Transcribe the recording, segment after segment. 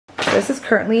This is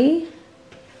currently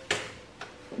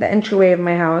the entryway of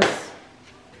my house.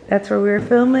 That's where we were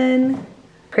filming.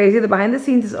 Crazy, the behind the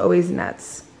scenes is always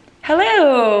nuts.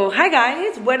 Hello, hi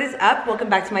guys, what is up? Welcome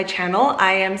back to my channel.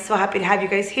 I am so happy to have you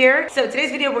guys here. So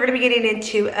today's video, we're gonna be getting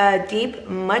into a deep,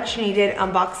 much needed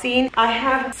unboxing. I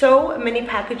have so many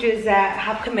packages that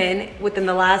have come in within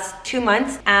the last 2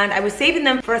 months, and I was saving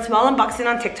them for a small unboxing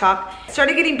on TikTok. It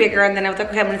started getting bigger, and then I was like,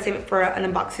 okay, I'm gonna save it for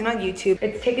an unboxing on YouTube.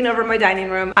 It's taken over my dining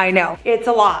room. I know, it's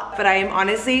a lot, but I am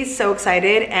honestly so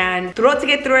excited and thrilled to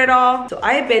get through it all. So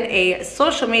I have been a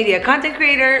social media content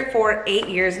creator for 8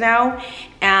 years now,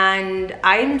 and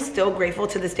I'm still grateful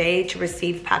to this day to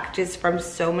receive packages from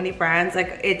so many brands.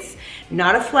 Like, it's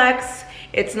not a flex,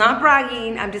 it's not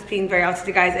bragging, I'm just being very honest with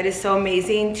you guys. It is so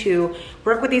amazing to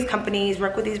work with these companies,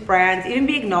 work with these brands, even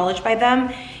be acknowledged by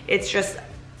them. It's just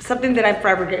something that I'm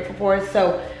forever grateful for.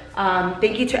 So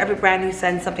thank you to every brand who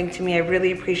sends something to me. I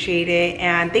really appreciate it.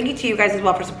 And thank you to you guys as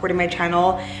well for supporting my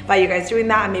channel. By you guys doing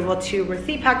that, I'm able to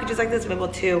receive packages like this. I'm able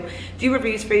to do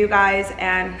reviews for you guys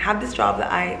and have this job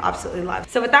that I absolutely love.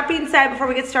 So with that being said, before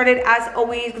we get started, as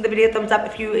always, give the video a thumbs up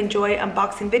if you enjoy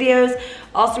unboxing videos.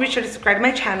 Also be sure to subscribe to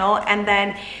my channel. And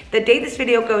then the day this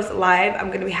video goes live,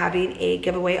 I'm gonna be having a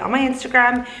giveaway on my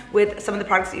Instagram with some of the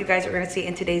products that you guys are gonna see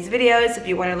in today's videos. If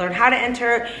you wanna learn how to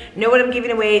enter, know what I'm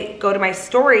giving away, go to my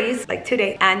stories like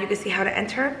today and you can see how to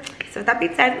enter. So with that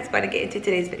being said, let's go ahead and get into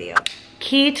today's video.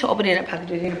 Key to opening up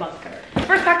packages in a box cutter.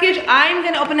 First package I'm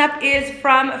gonna open up is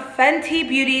from Fenty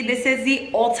Beauty. This is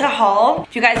the Ulta haul.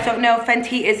 If you guys don't know,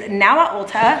 Fenty is now at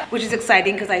Ulta, which is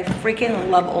exciting because I freaking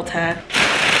love Ulta.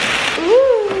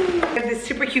 Ooh, this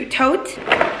super cute tote.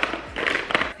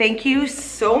 Thank you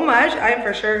so much. I'm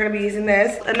for sure gonna be using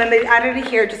this. And then they added in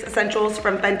here just essentials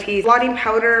from Fenty's blotting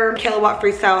powder, Kilowatt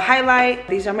Freestyle Highlight.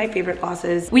 These are my favorite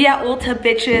glosses. We at Ulta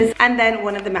bitches. And then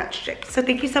one of the matchsticks. So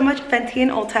thank you so much, Fenty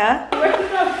and Ulta. Where's the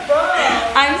phone?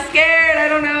 I'm scared, I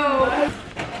don't know.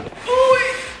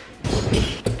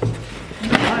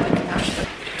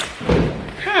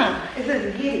 Huh, it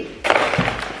says Yeti.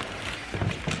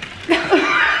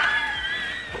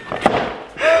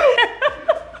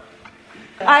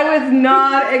 I was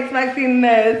not expecting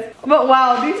this, but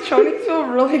wow, these chonies feel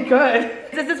really good.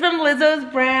 This is from Lizzo's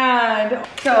brand.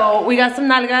 So we got some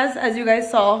nalgas, as you guys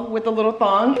saw, with the little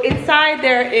thong. Inside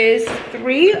there is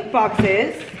 3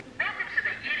 boxes.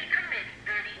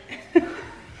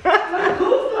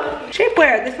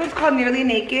 Shapewear, this one's called Nearly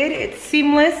Naked. It's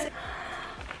seamless.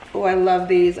 Oh, I love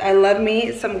these. I love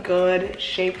me some good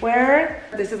shapewear.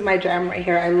 This is my jam right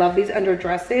here. I love these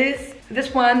underdresses.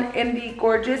 This one in the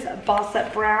gorgeous Boss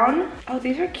Up Brown. Oh,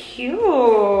 these are cute.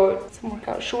 Some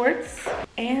workout shorts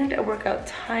and a workout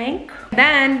tank.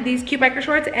 Then these cute biker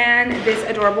shorts and this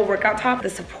adorable workout top. The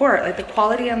support, like the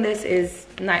quality on this is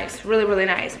nice, really, really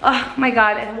nice. Oh my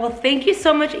God, and well, thank you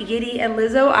so much, Yeti and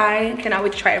Lizzo. I cannot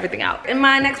wait to try everything out. And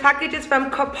my next package is from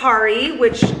Kopari,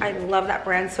 which I love that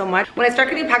brand so much. When I start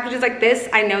getting packages like this,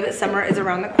 I know that summer is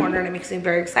around the corner and it makes me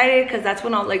very excited because that's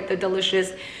when all like the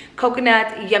delicious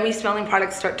coconut, yummy smelling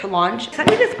products start to launch. Send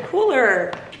me this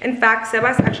cooler. In fact,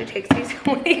 Sebas actually takes these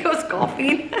when he goes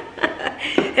golfing.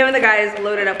 Him and the guys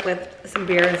loaded up with some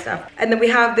beer and stuff. And then we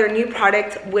have their new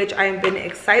product, which I've been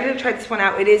excited to try this one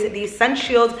out. It is the Sun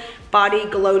Shield Body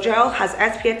Glow Gel. Has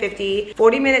SPF 50,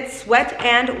 40 minutes sweat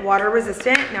and water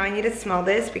resistant. Now I need to smell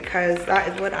this because that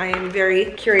is what I am very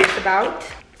curious about.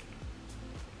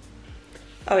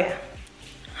 Oh yeah,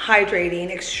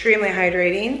 hydrating, extremely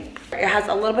hydrating. It has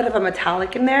a little bit of a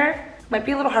metallic in there. Might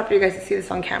be a little hard for you guys to see this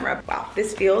on camera. Wow,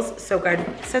 this feels so good.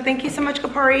 So thank you so much,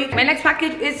 Kopari. My next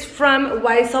package is from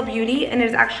YSL Beauty, and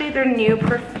it's actually their new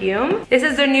perfume. This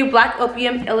is their new Black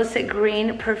Opium Illicit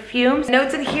Green perfume.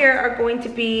 Notes in here are going to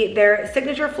be their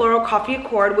signature floral coffee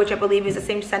accord, which I believe is the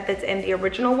same scent that's in the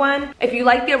original one. If you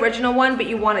like the original one, but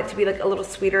you want it to be like a little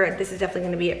sweeter, this is definitely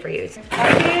gonna be it for you.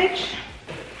 Package.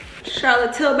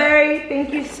 Charlotte Tilbury,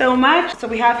 thank you so much. So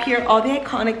we have here all the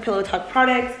iconic Pillow Talk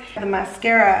products. The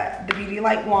mascara, the Beauty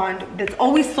Light Wand, that's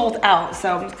always sold out.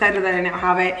 So I'm excited that I now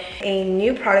have it. A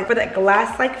new product for that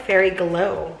glass-like fairy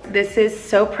glow. This is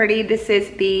so pretty. This is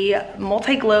the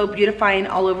Multi-Glow Beautifying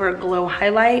All Over Glow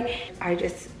Highlight. I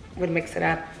just would mix it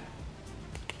up.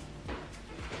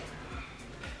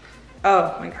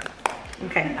 Oh my God.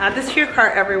 Okay, add this to your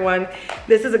cart, everyone.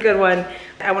 This is a good one.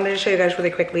 I wanted to show you guys really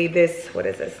quickly this, what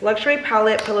is this? Luxury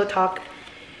Palette Pillow Talk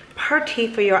Party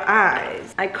for Your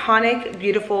Eyes. Iconic,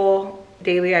 beautiful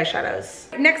daily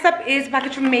eyeshadows. Next up is a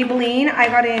package from Maybelline. I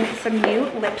got in some new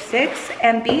lipsticks,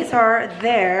 and these are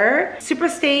their Super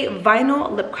Stay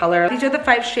Vinyl Lip Color. These are the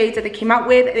 5 shades that they came out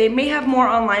with. They may have more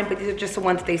online, but these are just the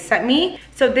ones that they sent me.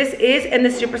 So this is in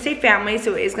the Super Stay family,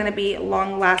 so it is gonna be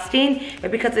long lasting,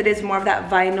 but because it is more of that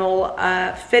vinyl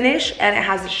finish and it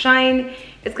has a shine,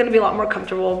 it's gonna be a lot more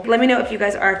comfortable. Let me know if you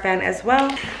guys are a fan as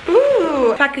well.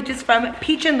 Ooh, packages from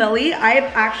Peach and Lily. I've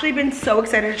actually been so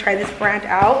excited to try this brand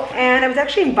out, and I was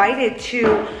actually invited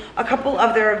to a couple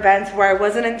of their events where I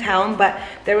wasn't in town, but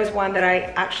there was one that I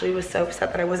actually was so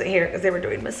upset that I wasn't here because they were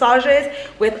doing massages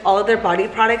with all of their body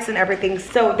products and everything.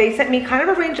 So they sent me kind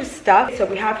of a range of stuff. So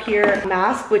we have here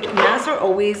masks, which masks are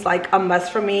always like a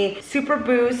must for me. Super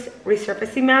Boost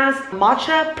Resurfacing Mask,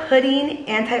 Matcha Pudding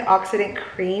Antioxidant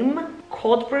Cream,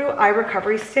 Cold Brew Eye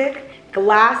Recovery Stick,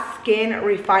 Glass Skin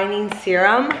Refining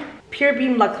Serum, Pure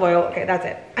Beam Lux Oil. Okay, that's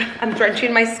it. I'm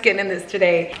drenching my skin in this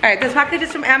today. All right, this package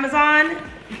is from Amazon.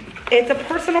 It's a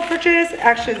personal purchase.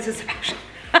 Actually, this is fashion.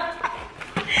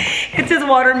 It's his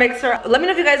water mixer. Let me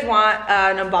know if you guys want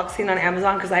an unboxing on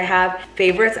Amazon, because I have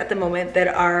favorites at the moment that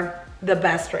are the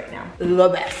best right now. The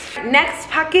best. Next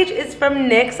package is from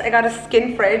NYX. I got a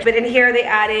skin fridge, but in here they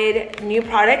added new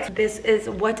products. This is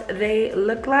what they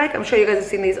look like. I'm sure you guys have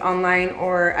seen these online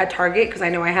or at Target, because I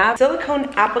know I have. Silicone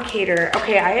applicator.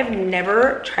 Okay, I have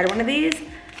never tried one of these,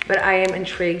 but I am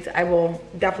intrigued. I will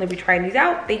definitely be trying these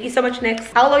out. Thank you so much,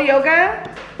 NYX. Aloe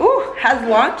Yoga, ooh, has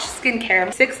launched skincare.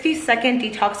 60-second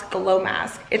detox glow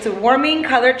mask. It's a warming,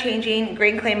 color changing,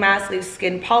 grain clay mask, leaves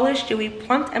skin polished, dewy,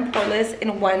 plump, and poreless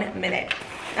in 1 minute.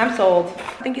 I'm sold.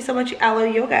 Thank you so much, Aloe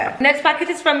Yoga. Next package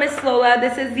is from Miss Lola.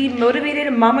 This is the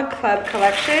Motivated Mama Club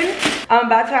collection. I'm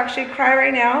about to actually cry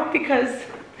right now because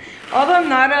although I'm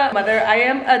not a mother, I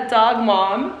am a dog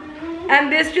mom.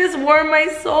 And this just warmed my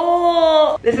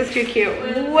soul. This is too cute.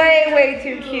 Way, way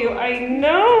too cute. I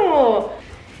know.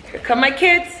 Here come my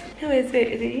kids. Who is it?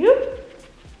 Is it you?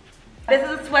 This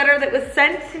is a sweater that was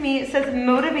sent to me. It says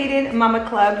Motivated Mama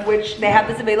Club, which they have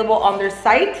this available on their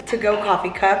site. To-go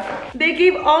coffee cup. They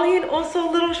gave Ollie and also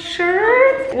a little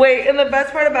shirt. Wait, and the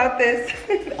best part about this,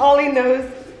 Ollie knows.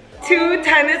 2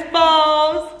 tennis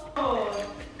balls.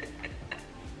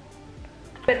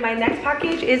 But my next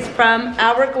package is from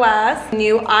Hourglass.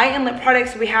 New eye and lip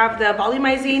products. We have the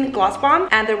volumizing gloss bomb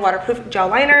and their waterproof gel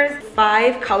liners.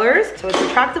 5 colors. So it's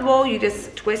retractable. You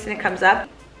just twist and it comes up.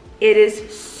 It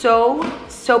is so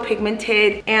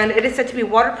pigmented, and it is said to be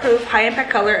waterproof, high impact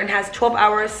color, and has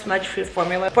 12-hour smudge proof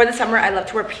formula. For the summer, I love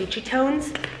to wear peachy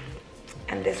tones.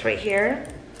 And this right here.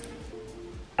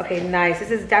 Okay, nice.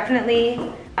 This is definitely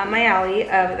up my alley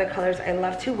of the colors I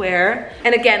love to wear.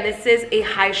 And again, this is a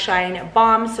high shine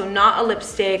balm, so not a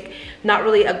lipstick, not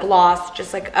really a gloss,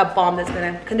 just like a balm that's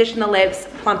gonna condition the lips,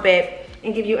 plump it,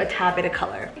 and give you a tad bit of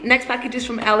color. Next package is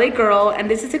from LA Girl, and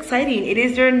this is exciting. It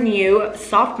is their new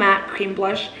soft matte cream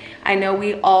blush. I know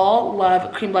we all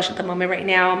love cream blush at the moment right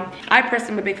now. I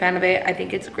personally am a big fan of it. I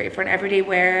think it's great for an everyday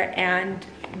wear, and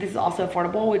this is also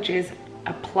affordable, which is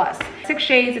a plus. 6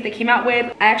 shades that they came out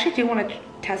with. I actually do want to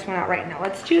test one out right now.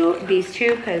 Let's do these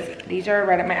 2 because these are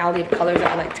right up my alley of colors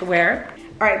that I like to wear.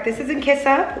 All right, this is in Kiss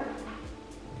Up,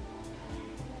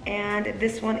 and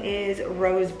this one is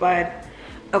Rosebud.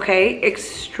 Okay,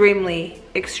 extremely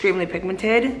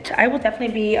pigmented. I will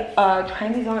definitely be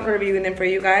trying these on and reviewing them for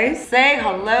you guys. Say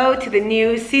hello to the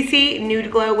new CC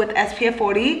Nude Glow with SPF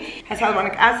 40. Has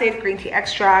hyaluronic acid, green tea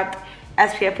extract,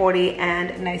 SPF 40,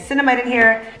 and niacinamide in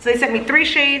here. So they sent me 3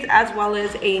 shades as well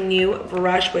as a new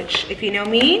brush, which if you know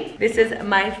me, this is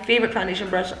my favorite foundation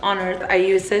brush on earth. I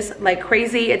use this like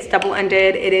crazy. It's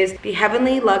double-ended. It is the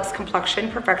Heavenly Luxe Complexion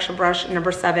Perfection Brush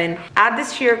number 7. Add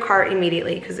this to your cart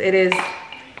immediately because it is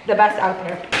the best out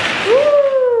there.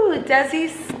 Ooh, Desi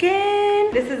Skin.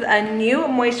 This is a new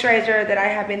moisturizer that I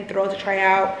have been thrilled to try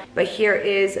out. But here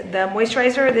is the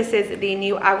moisturizer. This is the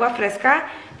new Agua Fresca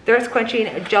Thirst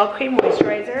Quenching Gel Cream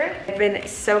Moisturizer. I've been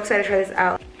so excited to try this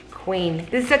out. Queen.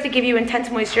 This is set to give you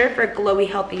intense moisture for glowy,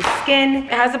 healthy skin.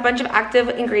 It has a bunch of active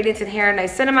ingredients in here: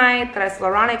 niacinamide,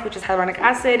 hyaluronic, which is hyaluronic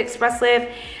acid, Express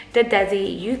Lift, the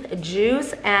Desi Youth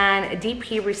Juice, and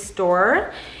DP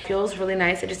Restore. Feels really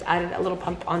nice. I just added a little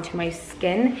pump onto my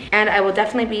skin, and I will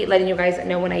definitely be letting you guys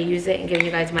know when I use it and giving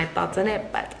you guys my thoughts on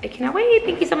it, but I cannot wait.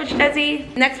 Thank you so much,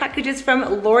 Desi. Next package is from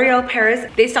L'Oreal Paris.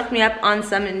 They stocked me up on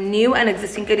some new and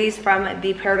existing goodies from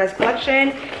the Paradise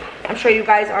collection. I'm sure you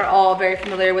guys are all very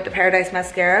familiar with the Paradise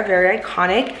Mascara, very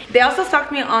iconic. They also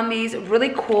stocked me on these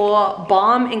really cool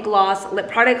balm and gloss lip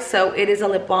products. So it is a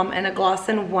lip balm and a gloss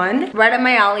in one. Right up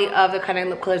my alley of the kind of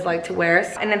lip colors I like to wear.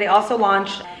 And then they also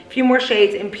launched a few more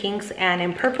shades in pinks and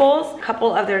in purples. A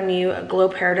couple of their new Glow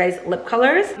Paradise lip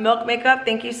colors. Milk Makeup,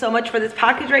 thank you so much for this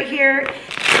package right here.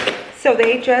 So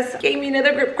they just gave me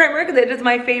another grip primer because it is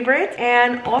my favorite,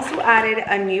 and also added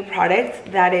a new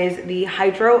product that is the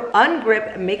Hydro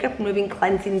Ungrip Makeup Removing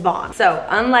Cleansing Balm. So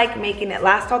unlike making it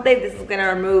last all day, this is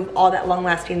gonna remove all that long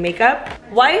lasting makeup.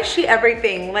 Why is she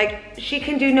everything? Like, she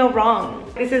can do no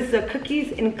wrong. This is the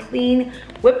Cookies and Clean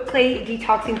Whipped Clay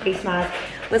Detoxing Face Mask.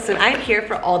 Listen, I'm here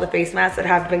for all the face masks that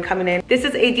have been coming in. This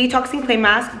is a detoxing clay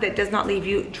mask that does not leave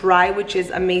you dry, which is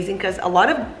amazing because a lot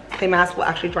of clay masks will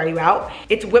actually dry you out.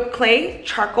 It's whipped clay,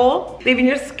 charcoal, leaving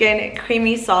your skin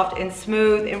creamy, soft, and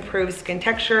smooth, improves skin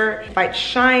texture, fights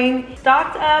shine.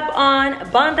 Stocked up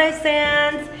on Bondi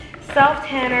Sands Self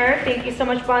Tanner. Thank you so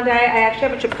much, Bondi. I actually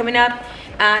have a trip coming up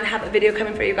and have a video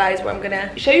coming for you guys where I'm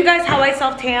gonna show you guys how I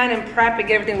self tan and prep and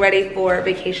get everything ready for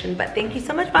vacation. But thank you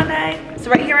so much, Bondi. So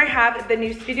right here I have the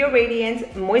new Studio Radiance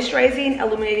Moisturizing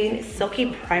Illuminating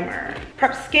Silky Primer.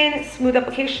 Prep skin, smooth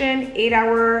application,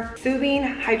 8-hour soothing,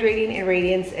 hydrating, and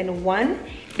radiance in one.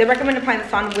 They recommend applying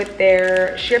this on with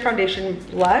their sheer foundation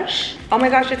blush. Oh my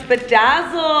gosh, it's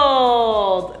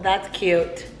bedazzled. That's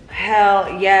cute.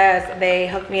 Hell yes, they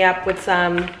hooked me up with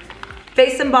some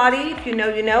Face and Body, if you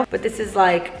know, you know. But this is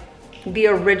like the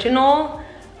original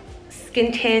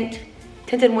skin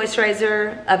tinted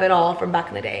moisturizer of it all from back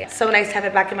in the day. So nice to have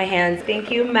it back in my hands. Thank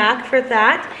you, MAC, for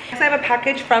that. Next, I have a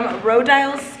package from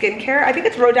Rodial Skincare. I think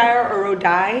it's Rodial or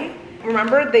Rodai.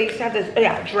 Remember, they used to have this, oh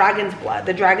yeah, Dragon's Blood.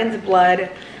 The Dragon's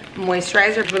Blood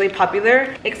moisturizer is really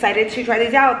popular. Excited to try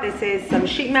these out. This is some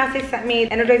sheet mask they sent me,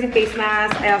 energizing face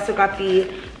mask. I also got the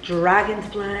Dragon's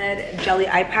Blood jelly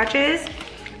eye patches.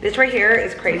 This right here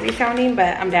is crazy sounding,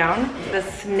 but I'm down. The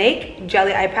Snake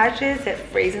jelly eye patches that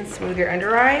freeze and smooth your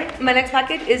under eye. My next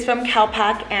package is from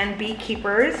Calpac and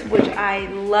Beekeepers, which I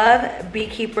love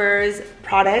Beekeepers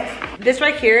products. This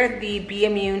right here, the Be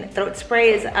Immune throat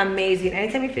spray, is amazing.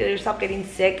 Anytime you feel yourself getting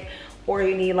sick or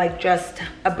you need like just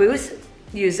a boost,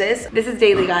 use this. This is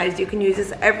daily, guys. You can use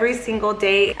this every single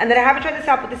day. And then I haven't tried this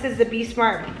out, but this is the Be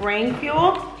Smart Brain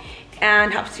Fuel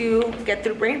and helps you get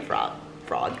through brain fog,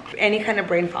 any kind of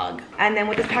brain fog. And then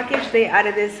with this package, they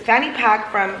added this fanny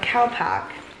pack from Calpac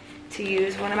to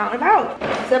use when I'm out and about.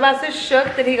 So Sebastian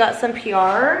shook that he got some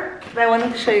PR, but I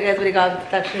wanted to show you guys what he got.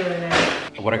 It's actually really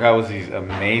nice. What I got was these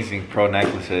amazing pro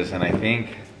necklaces, and I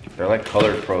think they're like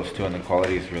colored pros too, and the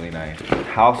quality is really nice.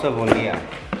 House of Olia.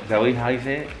 Is that how you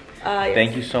say it? Yes.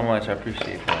 Thank you so much. I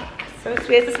appreciate that. So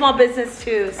sweet. It's a small business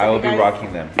too. So I will be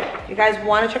rocking them. You guys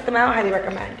want to check them out? Highly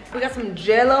recommend. We got some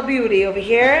JLo Beauty over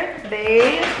here.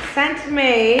 They sent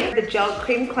me the gel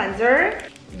cream cleanser,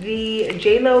 the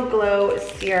JLo Glow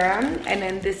serum, and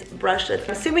then this brush that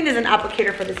I'm assuming is an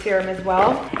applicator for the serum as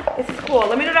well. This is cool.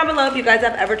 Let me know down below if you guys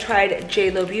have ever tried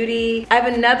JLo Beauty. I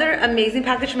have another amazing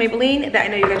package from Maybelline that I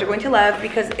know you guys are going to love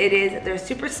because it is their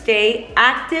Super Stay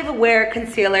Active Wear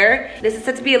Concealer. This is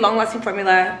said to be a long-lasting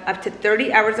formula, up to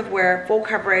 30 hours of wear, full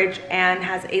coverage, and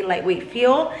has a lightweight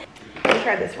feel. Let me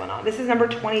try this one on. This is number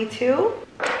 22.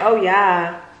 Oh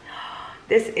yeah.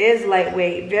 This is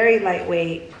lightweight, very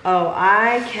lightweight. Oh,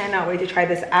 I cannot wait to try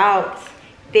this out.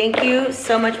 Thank you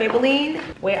so much, Maybelline.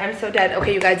 Wait, I'm so dead.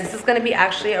 Okay, you guys, this is gonna be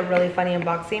actually a really funny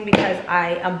unboxing because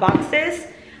I unboxed this.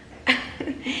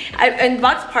 I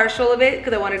unboxed partial of it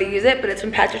because I wanted to use it, but it's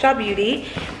from Patricia Beauty,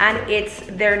 and it's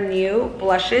their new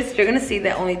blushes. You're gonna see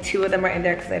that only 2 of them are in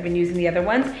there because I've been using the other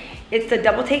ones. It's the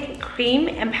Double Take Cream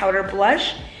and Powder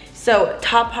Blush. So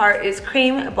top part is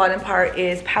cream, bottom part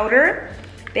is powder.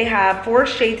 They have 4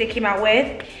 shades they came out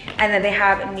with, and then they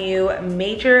have new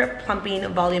Major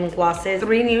Plumping Volume Glosses.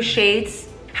 3 new shades.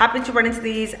 Happen to run into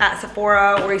these at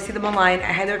Sephora or you see them online.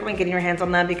 I highly recommend getting your hands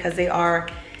on them because they are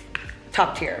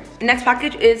top tier. The next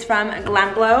package is from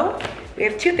Glam Glow. We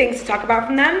have 2 things to talk about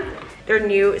from them. Their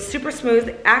new Super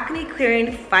Smooth Acne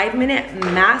Clearing 5-minute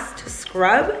Masked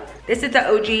Scrub. This is the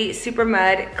OG Super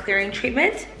Mud Clearing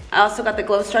Treatment. I also got the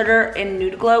Glow Starter in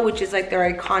Nude Glow, which is like their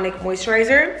iconic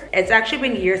moisturizer. It's actually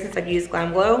been years since I've used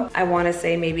Glam Glow. I want to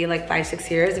say maybe like 5-6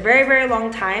 years. A very, very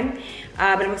long time.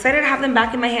 But I'm excited to have them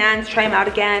back in my hands, try them out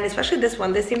again, especially this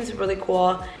one. This seems really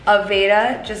cool.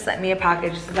 Aveda just sent me a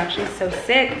package. This is actually so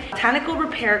sick. Botanical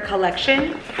Repair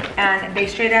Collection, and they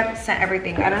straight up sent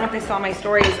everything. I don't know if they saw my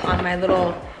stories on my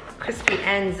little crispy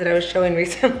ends that I was showing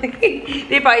recently.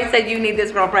 They probably said, you need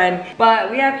this, girlfriend. But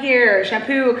we have here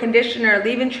shampoo, conditioner,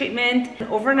 leave-in treatment,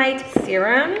 overnight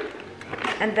serum.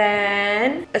 And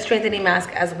then a strengthening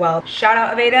mask as well. Shout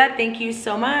out Aveda, thank you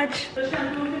so much.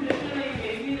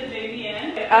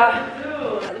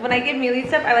 When I give Mealy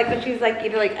stuff, I like when she's like,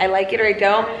 either like I like it or I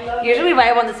don't. Usually we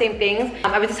vibe on the same things.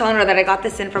 I was just telling her that I got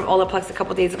this in from Olaplex a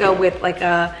couple days ago with like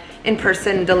a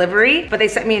in-person delivery, but they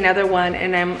sent me another one,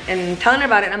 and I'm telling her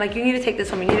about it. And I'm like, you need to take this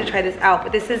one, you need to try this out.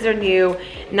 But this is their new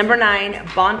number 9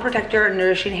 Bond Protector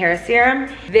Nourishing Hair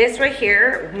Serum. This right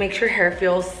here makes your hair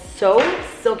feel so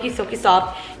silky, silky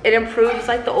soft. It improves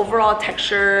like the overall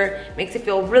texture, makes it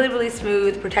feel really, really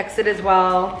smooth, protects it as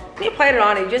well. When you apply it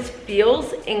on, it just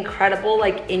feels incredible,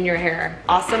 like in your hair.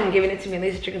 Awesome, I'm giving it to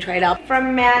Mealy so you can try it out.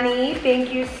 From Manny,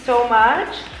 thank you so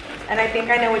much. And I think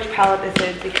I know which palette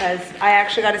this is because I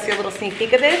actually got to see a little sneak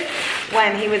peek of this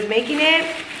when he was making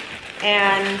it,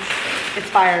 and it's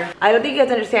fire. I don't think you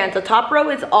guys understand. So top row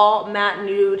is all matte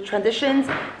nude transitions.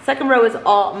 Second row is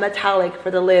all metallic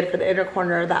for the lid, for the inner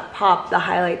corner, that pop, the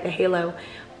highlight, the halo.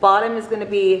 Bottom is gonna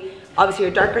be obviously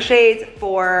your darker shades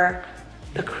for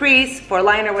the crease, for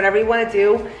liner, whatever you wanna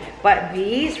do. But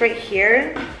these right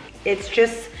here, it's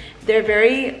just, they're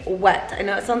very wet. I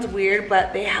know it sounds weird,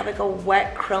 but they have like a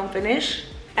wet chrome finish.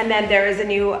 And then there is a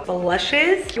new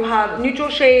blushes. You have neutral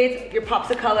shades, your pops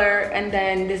of color, and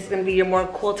then this is gonna be your more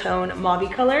cool tone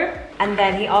mauve color. And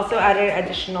then he also added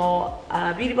additional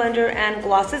beauty blender and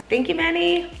glosses. Thank you,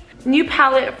 Manny. New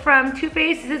palette from Too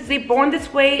Faced. This is the Born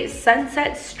This Way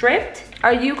Sunset Stripped.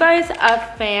 Are you guys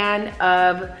a fan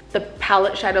of the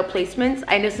palette shadow placements?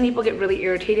 I know some people get really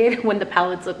irritated when the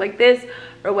palettes look like this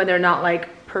or when they're not like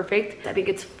perfect. I think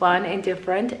it's fun and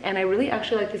different, and I really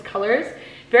actually like these colors.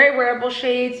 Very wearable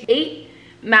shades, 8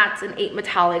 mattes and 8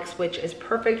 metallics, which is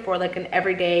perfect for like an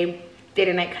everyday day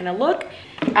to night kind of look.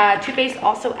 Too Faced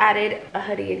also added a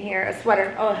hoodie in here, a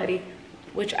sweater, a hoodie,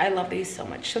 which I love these so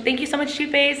much. So thank you so much,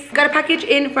 Too Faced. Got a package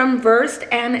in from Versed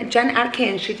and Jen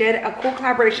Atkins. She did a cool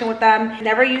collaboration with them.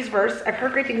 Never used Versed. I've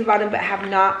heard great things about them, but have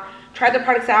not tried their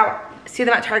products out. See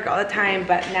them at Target all the time,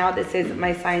 but now this is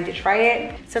my sign to try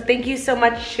it. So thank you so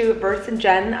much to Versed and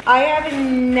Jen. I have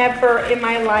never in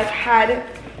my life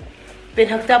been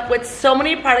hooked up with so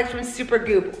many products from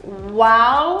Supergoop.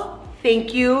 Wow.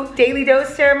 Thank you. Daily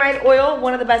Dose Ceramide Oil,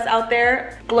 one of the best out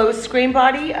there. Glow Screen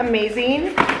Body,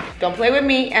 amazing. Don't play with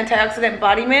me, Antioxidant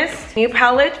Body Mist. New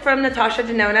palette from Natasha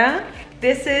Denona.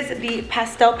 This is the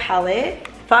Pastel palette.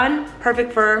 Fun,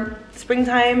 perfect for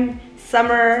springtime,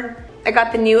 summer. I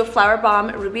got the new Flower Bomb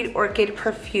Ruby Orchid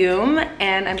perfume,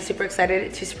 and I'm super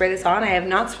excited to spray this on. I have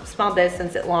not smelled this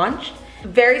since it launched.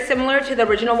 Very similar to the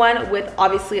original one with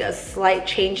obviously a slight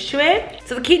change to it.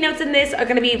 So the key notes in this are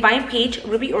gonna be Vine Peach,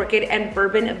 Ruby Orchid, and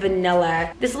Bourbon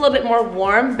Vanilla. This is a little bit more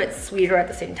warm, but sweeter at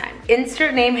the same time.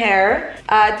 Insert name hair.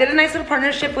 Did a nice little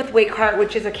partnership with Wake Heart,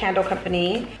 which is a candle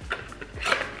company.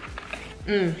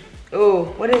 Oh,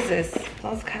 what is this? It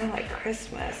smells kind of like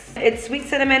Christmas. It's sweet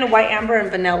cinnamon, white amber, and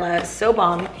vanilla. So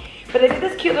bomb. But they did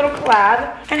this cute little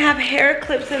collab and have hair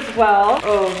clips as well.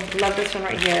 Oh, love this one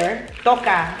right here.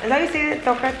 Toca. Is that how you say it?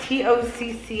 Toca,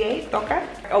 T-O-C-C-A, Toca.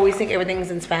 I always think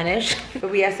everything's in Spanish.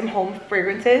 But we have some home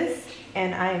fragrances,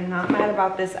 and I am not mad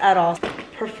about this at all.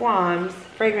 Perfumes,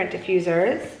 fragrant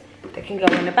diffusers that can go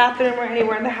in the bathroom or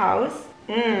anywhere in the house.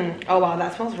 Oh wow,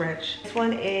 that smells rich. This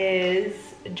one is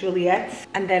Juliet.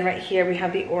 And then right here we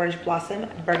have the Orange Blossom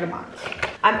Bergamot.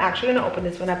 I'm actually gonna open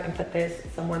this one up and put this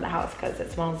somewhere in the house because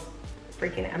it smells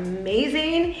freaking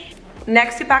amazing.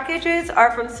 Next 2 packages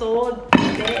are from Sol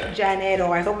de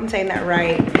Janeiro. I hope I'm saying that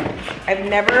right. I've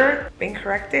never been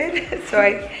corrected, so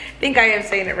I think I am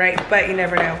saying it right, but you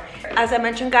never know. As I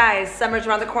mentioned, guys, summer's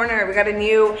around the corner. We got a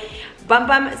new Bum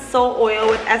Bum Soul Oil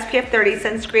with SPF 30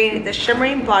 sunscreen, the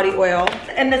shimmering body oil.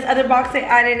 In this other box, they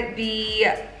added the,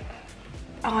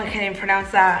 oh, I can't even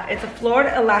pronounce that. It's a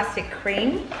Floored Elastic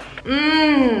Cream.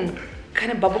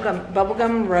 Kind of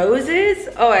bubblegum roses.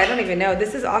 Oh, I don't even know.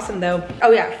 This is awesome though.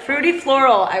 Oh yeah, fruity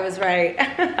floral, I was right.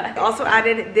 I also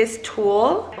added this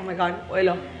tool. Oh my God,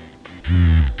 oilo.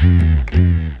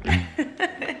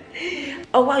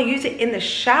 Oh wow, use it in the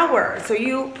shower. So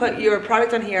you put your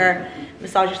product on here,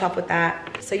 massage yourself with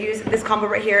that. So use this combo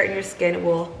right here and your skin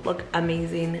will look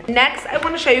amazing. Next, I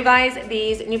want to show you guys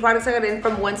these new products I got in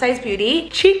from One Size Beauty.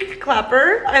 Cheek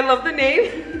Clapper, I love the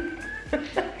name.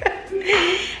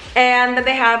 And then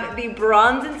they have the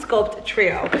Bronze and Sculpt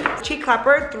Trio. Cheek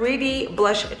Clapper 3D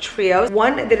Blush Trio.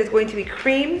 One that is going to be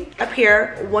cream up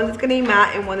here, one that's gonna be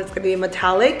matte, and one that's gonna be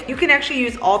metallic. You can actually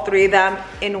use all 3 of them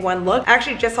in one look. I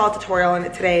actually just saw a tutorial on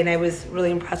it today and I was really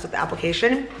impressed with the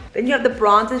application. Then you have the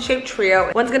Bronze and Shape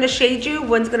Trio. One's gonna shade you,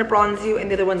 one's gonna bronze you,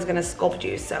 and the other one's gonna sculpt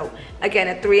you. So again,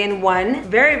 a 3-in-1.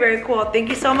 Very, very cool. Thank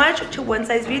you so much to One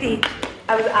Size Beauty.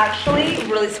 I was actually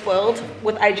really spoiled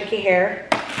with IGK hair.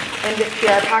 in this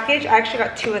PR package. I actually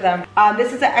got 2 of them.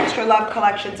 This is the Extra Love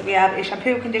collection. So we have a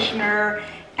shampoo, conditioner,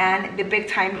 and the Big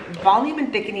Time Volume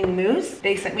and Thickening Mousse.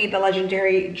 They sent me the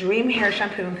legendary Dream Hair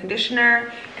Shampoo and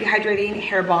Conditioner, the Hydrating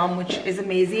Hair Balm, which is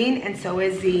amazing, and so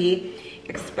is the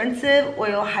Expensive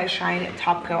Oil High Shine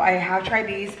Top Coat. I have tried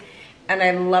these, and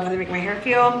I love how they make my hair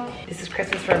feel. This is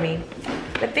Christmas for me.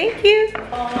 But thank you.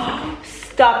 Oh,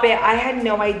 stop it. I had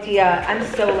no idea. I'm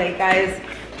so late, guys.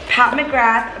 Pat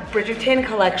McGrath Bridgerton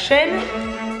collection.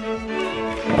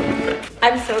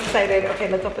 I'm so excited.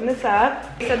 Okay, let's open this up.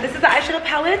 So this is the eyeshadow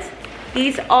palettes.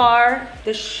 These are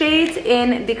the shades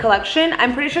in the collection.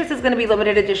 I'm pretty sure this is gonna be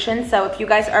limited edition. So if you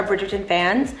guys are Bridgerton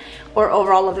fans or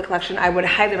overall love the collection, I would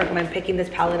highly recommend picking this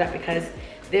palette up because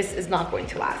this is not going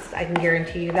to last. I can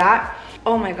guarantee you that.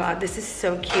 Oh my God, this is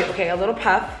so cute. Okay, a little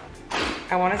puff.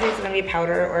 I wanna say it's gonna be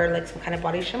powder or like some kind of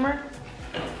body shimmer.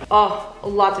 Oh,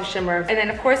 lots of shimmer. And then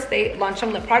of course they launched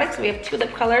some lip products. We have 2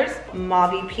 lip colors,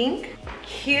 mauve pink.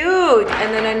 Cute.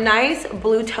 And then a nice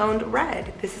blue toned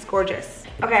red. This is gorgeous.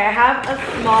 Okay, I have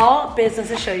a small business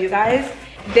to show you guys.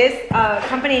 This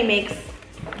company makes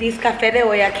these café de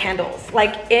olla candles.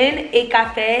 Like in a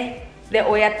café de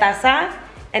olla taza,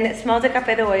 and it smells like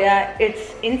café de olla.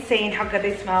 It's insane how good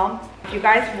they smell. If you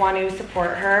guys want to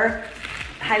support her,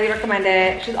 highly recommend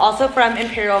it. She's also from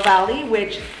Imperial Valley,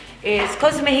 which is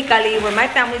close to Mexicali, where my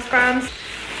family's from.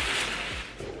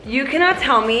 You cannot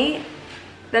tell me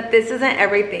that this isn't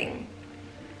everything.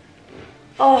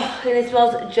 Oh, and it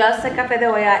smells just like café de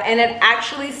olla, and it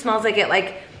actually smells like it.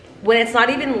 Like when it's not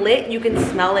even lit, you can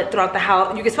smell it throughout the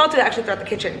house. You can smell it actually throughout the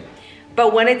kitchen.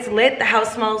 But when it's lit, the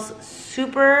house smells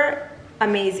super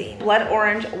amazing. Blood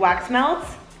orange wax melts.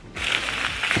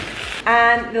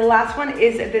 And the last one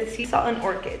is the sea salt and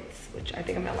orchids, which I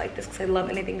think I'm gonna like this because I love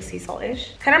anything sea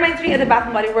salt-ish. Kind of reminds me of the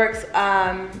Bath & Body Works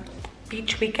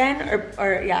Beach Weekend,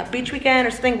 or Beach Weekend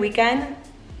or Spring Weekend.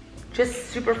 Just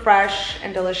super fresh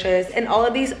and delicious. And all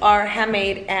of these are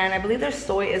handmade, and I believe they're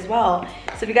soy as well.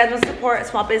 So if you guys want to support a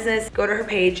small business, go to her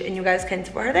page and you guys can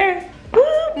support her there. Woo,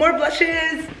 more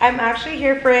blushes. I'm actually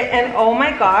here for it, and oh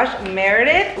my gosh,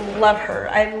 Meredith, love her.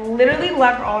 I literally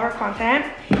love all her content.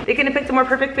 They couldn't pick the more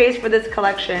perfect face for this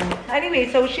collection. Anyway,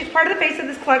 so she's part of the face of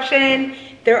this collection.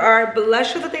 There are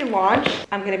blushes that they launched.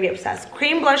 I'm gonna be obsessed.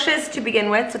 Cream blushes to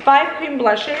begin with. So 5 cream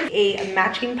blushes, a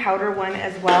matching powder one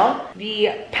as well.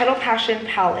 The Petal Passion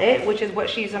palette, which is what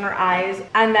she used on her eyes.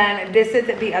 And then this is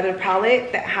the other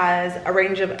palette that has a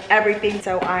range of everything.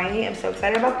 So I am so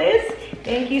excited about this.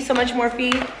 Thank you so much,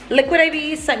 Morphe. Liquid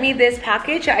IV sent me this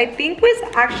package. I think was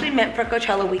actually meant for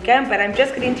Coachella weekend, but I'm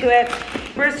just getting to it.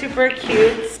 Super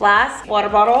cute glass water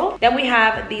bottle. Then we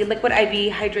have the Liquid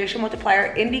IV Hydration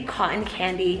Multiplier in the cotton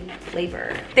candy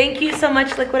flavor. Thank you so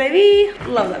much, Liquid IV.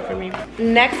 Love that for me.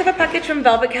 Next, I have a package from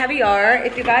Velvet Caviar.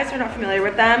 If you guys are not familiar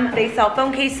with them, they sell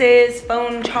phone cases,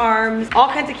 phone charms, all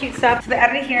kinds of cute stuff. So they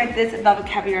added here this Velvet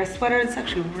Caviar sweater. It's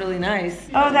actually really nice.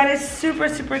 Oh, that is super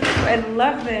cute. I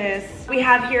love this. We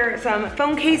have here some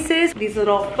phone cases, these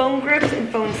little phone grips and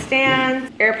phone stands,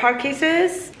 AirPod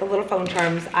cases, the little phone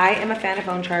charms. I am a fan of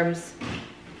phone charms.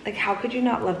 Like, how could you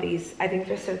not love these? I think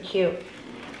they're so cute.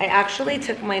 I actually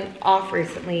took mine off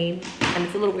recently, and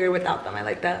it's a little weird without them. I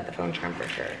like the phone charm for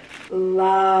sure.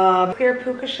 Love clear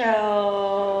puka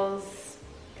shells.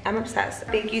 I'm obsessed.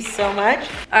 Thank you so much.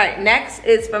 All right, next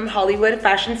is from Hollywood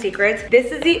Fashion Secrets.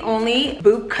 This is the only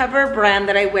boob cover brand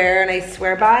that I wear and I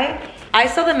swear by. I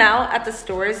sell them out at the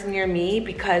stores near me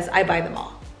because I buy them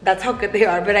all. That's how good they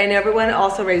are, but I know everyone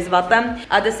also raves about them.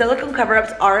 The silicone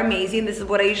cover-ups are amazing. This is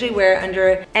what I usually wear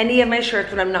under any of my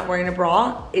shirts when I'm not wearing a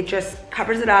bra. It just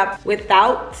covers it up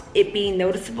without it being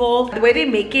noticeable. The way they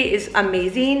make it is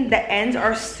amazing. The ends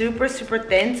are super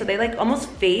thin, so they like almost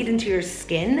fade into your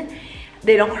skin.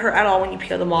 They don't hurt at all when you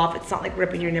peel them off. It's not like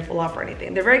ripping your nipple off or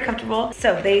anything. They're very comfortable.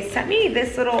 So they sent me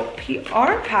this little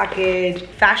PR package.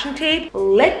 Fashion tape,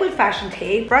 liquid fashion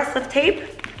tape, breast lift tape,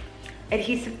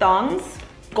 adhesive thongs,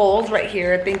 goals right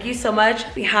here. Thank you so much.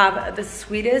 We have the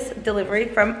sweetest delivery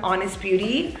from Honest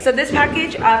Beauty. So this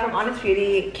package from Honest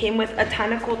Beauty came with a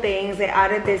ton of cool things. They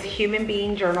added this human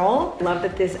being journal. Love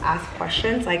that this asks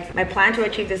questions like my plan to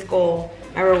achieve this goal,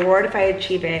 my reward if I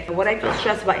achieve it, what I feel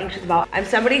stressed about, anxious about. I'm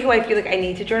somebody who I feel like I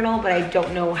need to journal, but I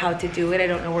don't know how to do it. I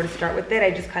don't know where to start with it.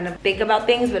 I just kind of think about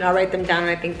things, but I'll write them down, and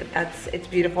I think that it's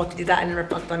beautiful to do that and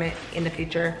reflect on it in the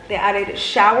future. They added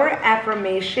shower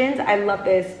affirmations. I love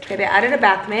this. Okay, they added a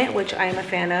bath mitt, which I am a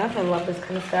fan of. I love this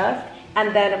kind of stuff.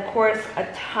 And then of course, a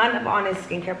ton of Honest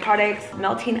skincare products,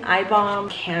 melting eye balm,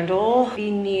 candle,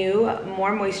 the new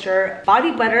More Moisture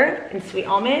body butter and sweet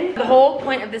almond. The whole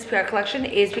point of this PR collection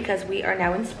is because we are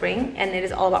now in spring and it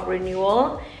is all about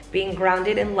renewal, being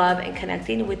grounded in love and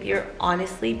connecting with your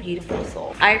honestly beautiful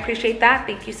soul. I appreciate that.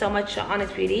 Thank you so much,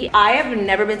 Honest Beauty. I have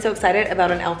never been so excited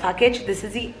about an e.l.f. package. This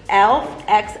is the e.l.f.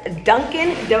 X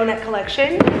Dunkin' Donut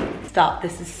Collection. Stop,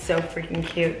 this is so freaking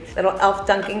cute. Little e.l.f.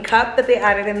 Dunkin' cup that they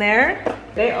added in there.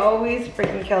 They always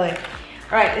freaking kill it.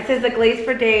 All right, this is the Glaze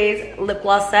for Days lip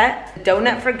gloss set,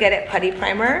 Donut Forget It putty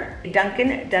primer,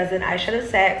 Dunkin' Dozen eyeshadow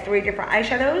set, 3 different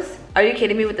eyeshadows. Are you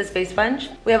kidding me with this face sponge?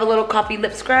 We have a little coffee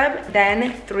lip scrub,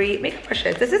 then 3 makeup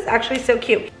brushes. This is actually so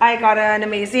cute. I got an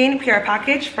amazing PR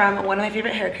package from one of my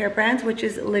favorite hair care brands, which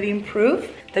is Living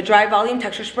Proof. The Dry Volume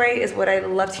Texture Spray is what I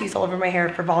love to use all over my hair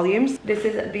for volumes. This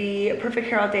is the Perfect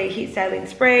Hair All Day Heat Styling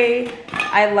Spray.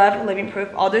 I love Living Proof.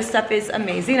 All this stuff is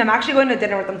amazing. I'm actually going to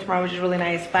dinner with them tomorrow, which is really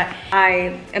nice, but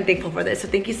I am thankful for this. So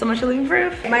thank you so much, Living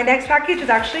Proof. My next package is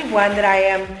actually one that I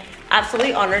am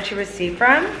absolutely honored to receive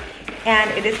from.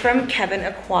 And it is from Kevin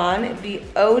Aquan, the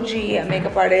OG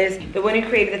makeup artist, the one who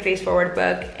created the Face Forward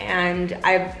book. And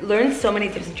I've learned so many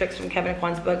tips and tricks from Kevin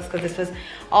Aquan's books because this was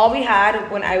all we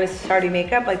had when I was starting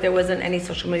makeup. Like there wasn't any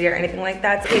social media or anything like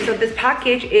that. Okay, so this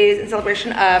package is in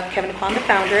celebration of Kevin Aquan, the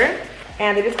founder.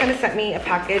 And they just kind of sent me a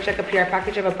package, like a PR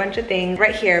package of a bunch of things.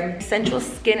 Right here, Essential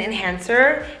Skin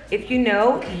Enhancer. If you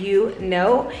know, you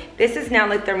know. This is now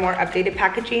like their more updated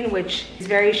packaging, which is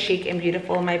very chic and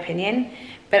beautiful in my opinion.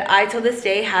 But I, till this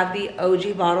day, have the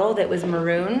OG bottle that was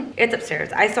maroon. It's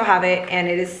upstairs. I still have it, and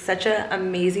it is such an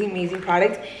amazing, amazing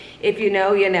product. If you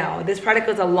know, you know. This product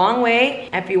goes a long way.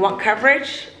 And if you want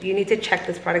coverage, you need to check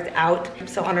this product out. I'm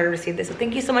so honored to receive this. So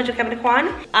thank you so much, Kevin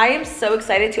Aquan. I am so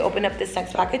excited to open up this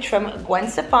next package from Gwen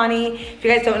Stefani. If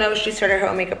you guys don't know, she started her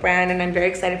own makeup brand, and I'm very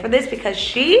excited for this because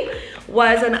she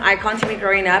was an icon to me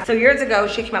growing up. So years ago,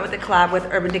 she came out with a collab with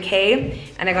Urban Decay,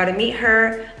 and I got to meet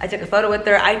her. I took a photo with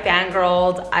her. I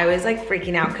fangirled. I was like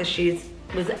freaking out because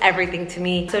was everything to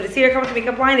me. So to see her come with the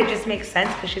makeup line, it just makes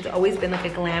sense because she's always been like a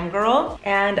glam girl.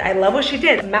 And I love what she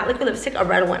did. Matte liquid lipstick, a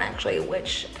red one actually,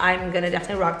 which I'm gonna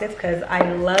definitely rock this because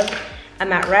I love a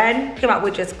matte red. Came out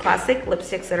with just classic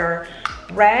lipsticks that are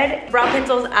red. Brow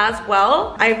pencils as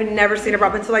well. I've never seen a brow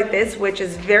pencil like this, which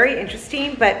is very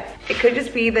interesting, but it could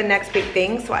just be the next big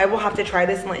thing. So I will have to try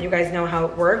this and let you guys know how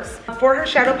it works. For her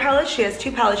shadow palette, she has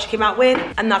 2 palettes she came out with.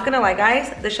 I'm not gonna lie guys,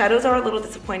 the shadows are a little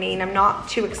disappointing. I'm not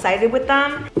too excited with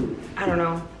them. I don't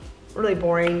know, really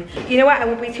boring. You know what, I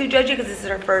won't be too judgy because this is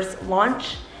her first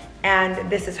launch. And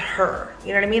this is her, you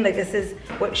know what I mean? Like this is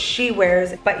what she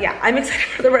wears. But yeah, I'm excited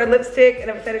for the red lipstick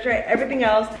and I'm excited to try everything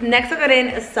else. Next I got in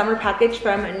a summer package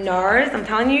from NARS. I'm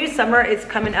telling you, summer is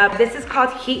coming up. This is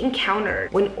called Heat Encounter,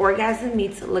 When Orgasm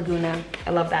Meets Laguna. I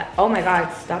love that. Oh my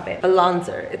God, stop it.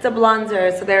 Bronzer, it's a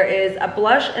bronzer. So there is a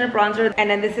blush and a bronzer.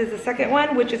 And then this is the second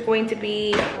one, which is going to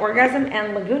be Orgasm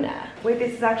and Laguna. Wait,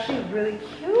 this is actually really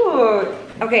cute.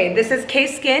 Okay, this is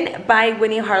K-Skin by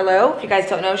Winnie Harlow. If you guys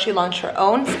don't know, she launched her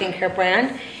own skincare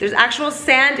brand. There's actual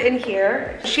sand in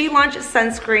here. She launched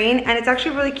sunscreen, and it's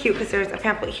actually really cute because there's a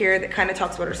pamphlet here that kind of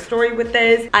talks about her story with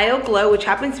this. Isle Glow, which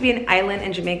happens to be an island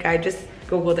in Jamaica. I just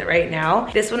Googled it right now.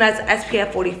 This one has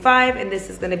SPF 45, and this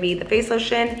is gonna be the face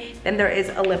lotion. Then there is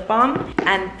a lip balm,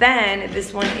 and then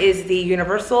this one is the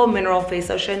Universal Mineral Face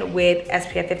Lotion with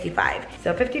SPF 55.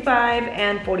 So 55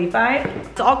 and 45.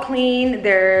 It's all clean.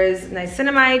 There's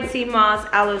niacinamide, sea moss,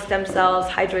 aloe stem cells,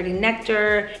 hydrating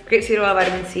nectar, grapeseed oil,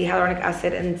 vitamin C, hyaluronic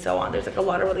acid, and so on. There's like a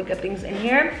lot of really good things in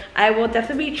here. I will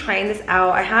definitely be trying this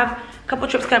out. I have a couple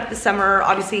trips coming up this summer.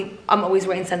 Obviously, I'm always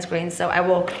wearing sunscreen, so I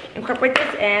will incorporate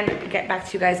this and get back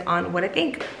to you guys on what I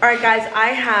think. All right, guys, I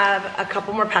have a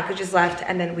couple more packages left,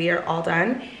 and then we are all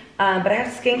done. But I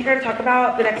have skincare to talk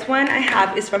about. The next one I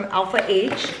have is from Alpha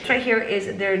H. Right here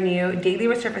is their new Daily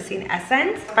Resurfacing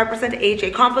Essence. 5%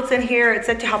 AHA complex in here. It's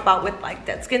said to help out with like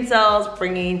dead skin cells,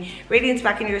 bringing radiance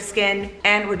back into your skin,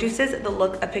 and reduces the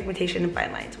look of pigmentation and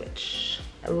fine lines, which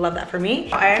I love that for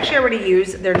me. I actually already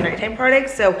use their nighttime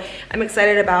products, so I'm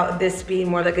excited about this being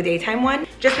more like a daytime one.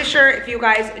 Just be sure if you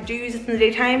guys do use this in the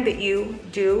daytime that you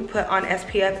do put on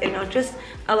SPF and not just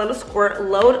a little squirt.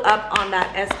 Load up on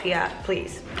that SPF,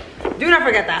 please. Do not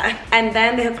forget that. And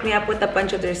then they hooked me up with a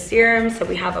bunch of their serums. So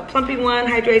we have a plumping one,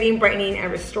 hydrating, brightening,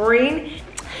 and restoring.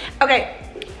 Okay,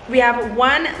 we have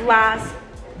one last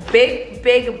big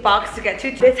box to get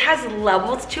to. This has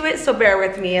levels to it, so bear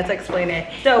with me as I explain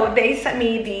it. So they sent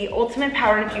me the Ultimate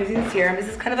Power Infusing Serum. This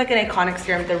is kind of like an iconic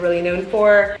serum they're really known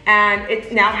for, and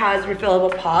it now has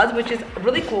refillable pods, which is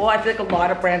really cool. I feel like a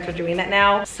lot of brands are doing that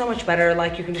now. So much better,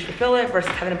 like you can just refill it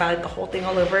versus having to buy like the whole thing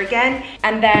all over again.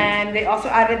 And then they also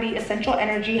added the Essential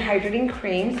Energy Hydrating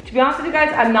Creams. To be honest with you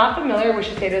guys, I'm not familiar with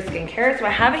Shiseido skincare, so I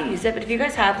haven't used it, but if you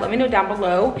guys have, let me know down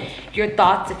below your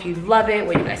thoughts, if you love it,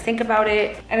 what you guys think about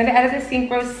it. And then they added the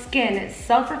Synchro Skin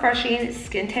Self-Refreshing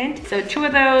Skin Tint. So 2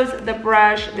 of those, the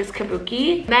brush, this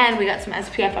kabuki. Then we got some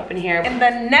SPF up in here. In the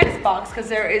next box, because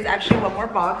there is actually one more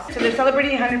box. So they're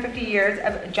celebrating 150 years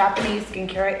of Japanese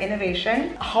skincare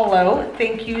innovation. Hello,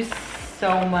 thank you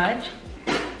so much.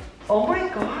 Oh my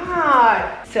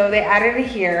God. So they added it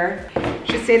here.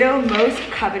 Shiseido Most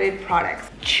Coveted Products.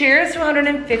 Cheers to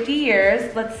 150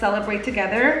 years. Let's celebrate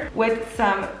together with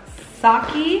some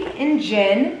sake and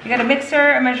gin. You got a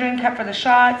mixer, a measuring cup for the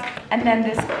shots, and then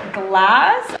this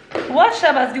glass. Watch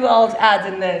Shabazz do all its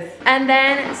ads in this. And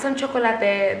then some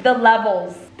chocolate. The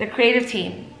levels, the creative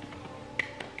team.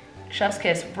 Chef's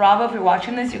kiss. Bravo if you're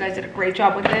watching this. You guys did a great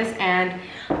job with this, and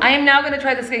I am now gonna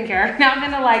try the skincare. Now I'm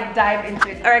gonna like dive into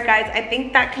it. All right guys, I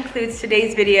think that concludes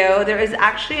today's video. There is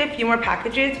actually a few more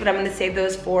packages, but I'm gonna save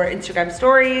those for Instagram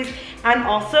stories. And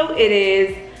also it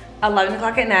is 11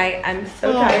 o'clock at night. I'm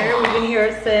so tired. We've been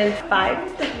here since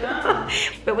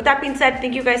 5. But with that being said,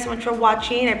 thank you guys so much for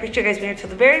watching. I appreciate you guys being here till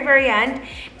the very, very end.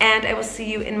 And I will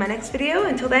see you in my next video.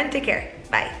 Until then, take care.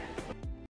 Bye.